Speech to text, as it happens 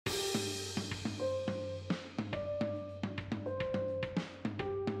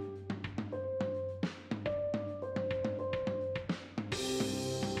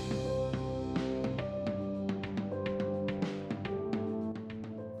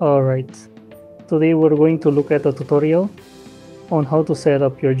Alright, today we're going to look at a tutorial on how to set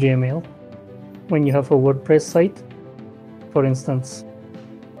up your Gmail when you have a WordPress site. For instance,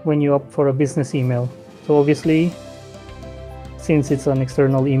 when you opt for a business email. So obviously, since it's an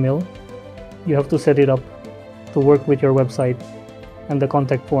external email, you have to set it up to work with your website and the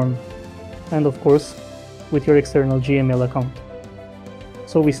contact form, and of course, with your external Gmail account.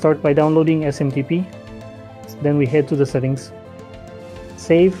 So we start by downloading SMTP, then we head to the settings,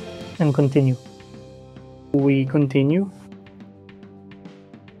 save, and continue. We continue.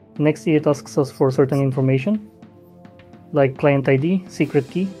 Next, it asks us for certain information, like client ID, secret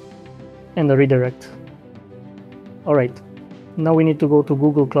key, and a redirect. Alright, now we need to go to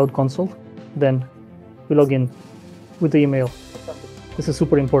Google Cloud Console, then we log in with the email. This is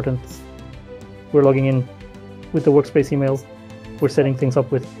super important. We're logging in with the Workspace email we're setting things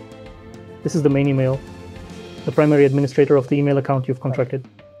up with. This is the main email, the primary administrator of the email account you've contracted.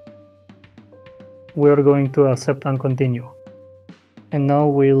 We're going to accept and continue. And now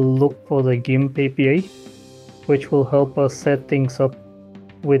we'll look for the GIMP API, which will help us set things up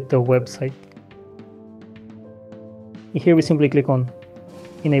with the website. Here we simply click on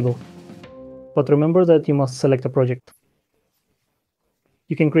Enable. But remember that you must select a project.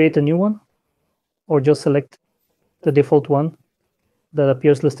 You can create a new one, or just select the default one that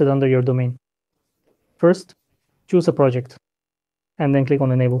appears listed under your domain. First, choose a project, and then click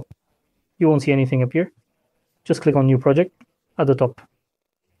on Enable. You won't see anything appear. Just click on New Project at the top.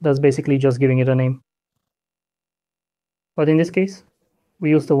 That's basically just giving it a name. But in this case, we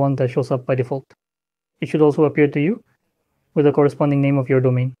use the one that shows up by default. It should also appear to you with the corresponding name of your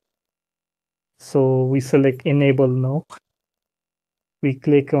domain. So we select Enable now. We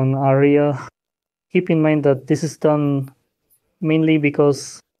click on Aria. Keep in mind that this is done mainly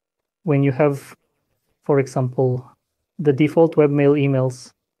because when you have, for example, the default webmail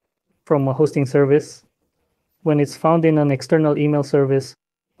emails from a hosting service, when it's found in an external email service,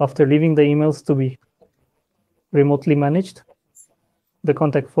 after leaving the emails to be remotely managed, the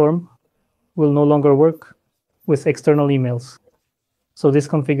contact form will no longer work with external emails. So this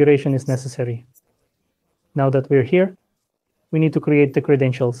configuration is necessary. Now that we're here, we need to create the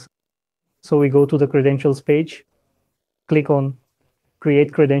credentials. So we go to the credentials page, click on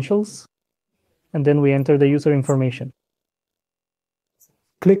Create Credentials, and then we enter the user information.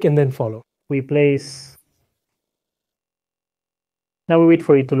 Click and then follow. We place. Now we wait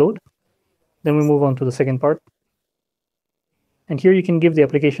for it to load. Then we move on to the second part. And here you can give the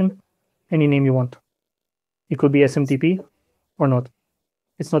application any name you want. It could be SMTP or not.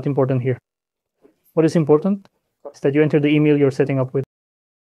 It's not important here. What is important is that you enter the email you're setting up with.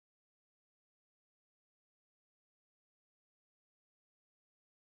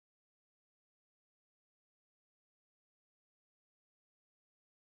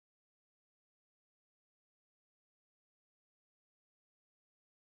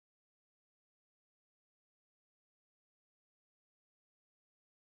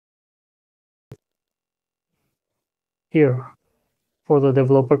 Here, for the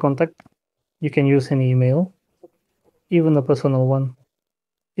developer contact, you can use any email, even a personal one.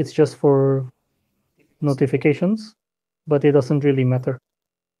 It's just for notifications, but it doesn't really matter.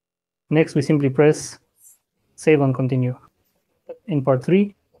 Next, we simply press Save and Continue. In part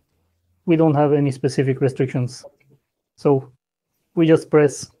 3, we don't have any specific restrictions. So we just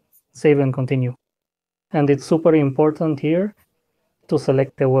press Save and Continue. And it's super important here to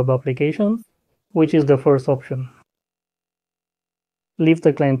select the web application, which is the first option. Leave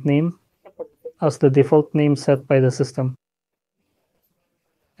the client name as the default name set by the system.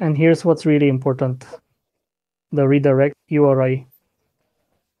 And here's what's really important, the redirect URI.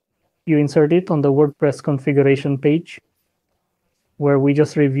 You insert it on the WordPress configuration page where we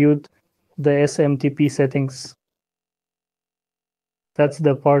just reviewed the SMTP settings. That's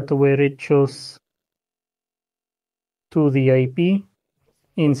the part where it shows to the IP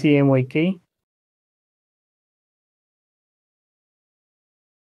in CMYK.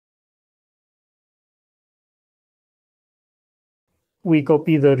 We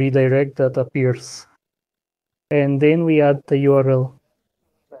copy the redirect that appears, and then we add the URL.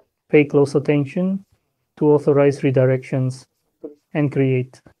 Pay close attention to authorize redirections and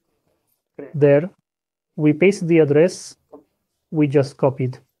create. There, we paste the address we just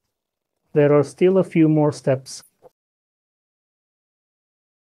copied. There are still a few more steps,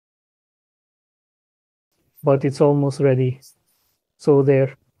 but it's almost ready. So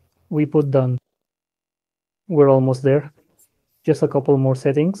there, we put done. We're almost there. Just a couple more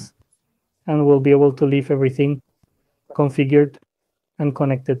settings, and we'll be able to leave everything configured and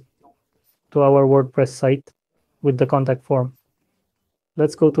connected to our WordPress site with the contact form.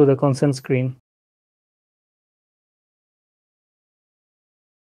 Let's go to the consent screen.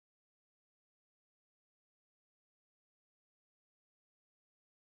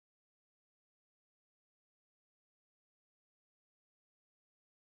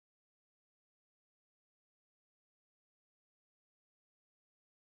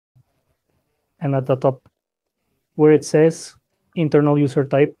 And at the top, where it says internal user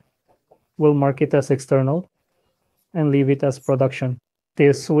type, we'll mark it as external and leave it as production.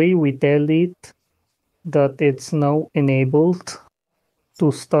 This way we tell it that it's now enabled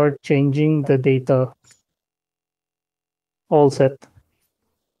to start changing the data. All set.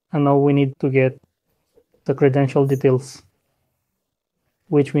 And now we need to get the credential details,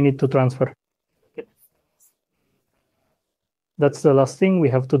 which we need to transfer. That's the last thing we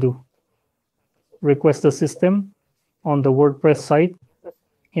have to do. Request the system on the WordPress site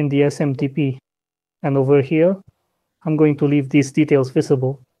in the SMTP. And over here, I'm going to leave these details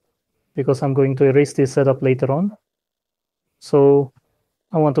visible because I'm going to erase this setup later on. So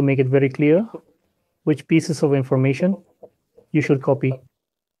I want to make it very clear which pieces of information you should copy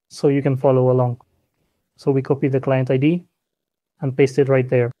so you can follow along. So we copy the client ID and paste it right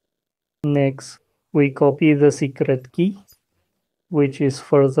there. Next, we copy the secret key, which is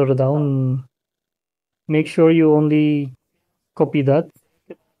further down. Make sure you only copy that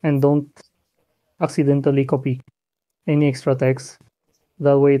and don't accidentally copy any extra text.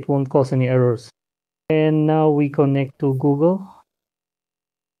 That way it won't cause any errors. And now we connect to Google.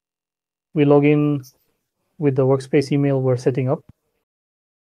 We log in with the Workspace email we're setting up.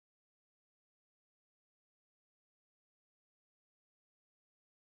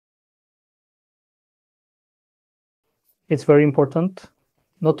 It's very important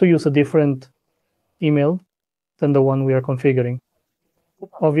not to use a different email than the one we are configuring.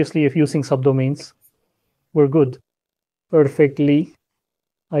 Obviously, if using subdomains, we're good. Perfectly,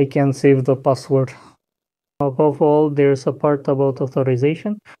 I can save the password. Above all, there's a part about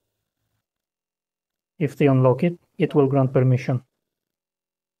authorization. If they unlock it, it will grant permission.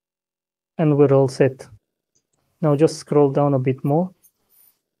 And we're all set. Now just scroll down a bit more.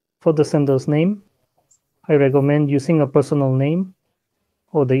 For the sender's name, I recommend using a personal name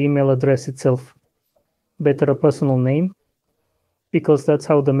or the email address itself. Better a personal name, because that's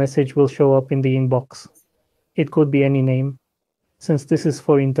how the message will show up in the inbox. It could be any name, since this is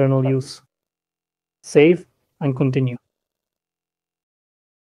for internal use. Save and continue.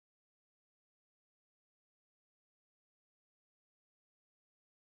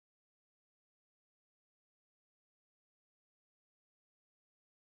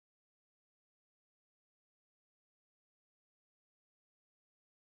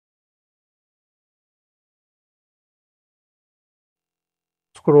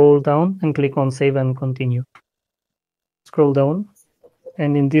 Scroll down and click on Save and Continue. Scroll down,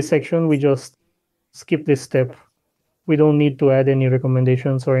 and in this section, we just skip this step. We don't need to add any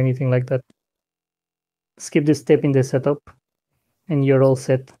recommendations or anything like that. Skip this step in the setup, and you're all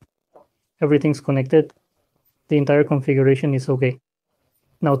set. Everything's connected. The entire configuration is okay.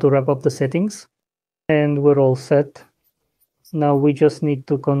 Now to wrap up the settings, and we're all set. Now we just need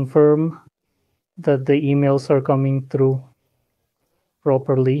to confirm that the emails are coming through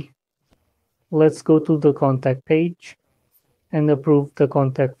properly. Let's go to the contact page and approve the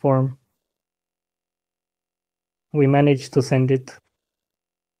contact form. We managed to send it.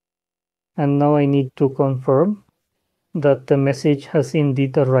 And now I need to confirm that the message has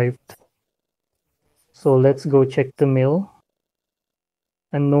indeed arrived. So let's go check the mail.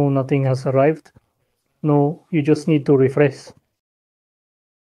 And no, nothing has arrived. No, you just need to refresh.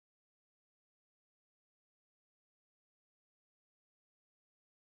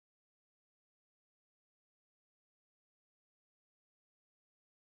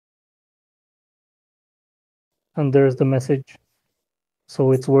 And there's the message.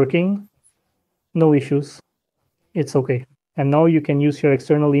 So it's working. No issues. It's okay. And now you can use your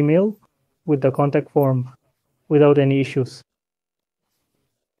external email with the contact form without any issues.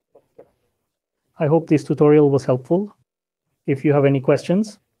 I hope this tutorial was helpful. If you have any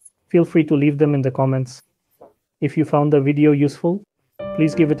questions, feel free to leave them in the comments. If you found the video useful,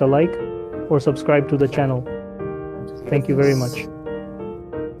 please give it a like or subscribe to the channel. Thank you very much.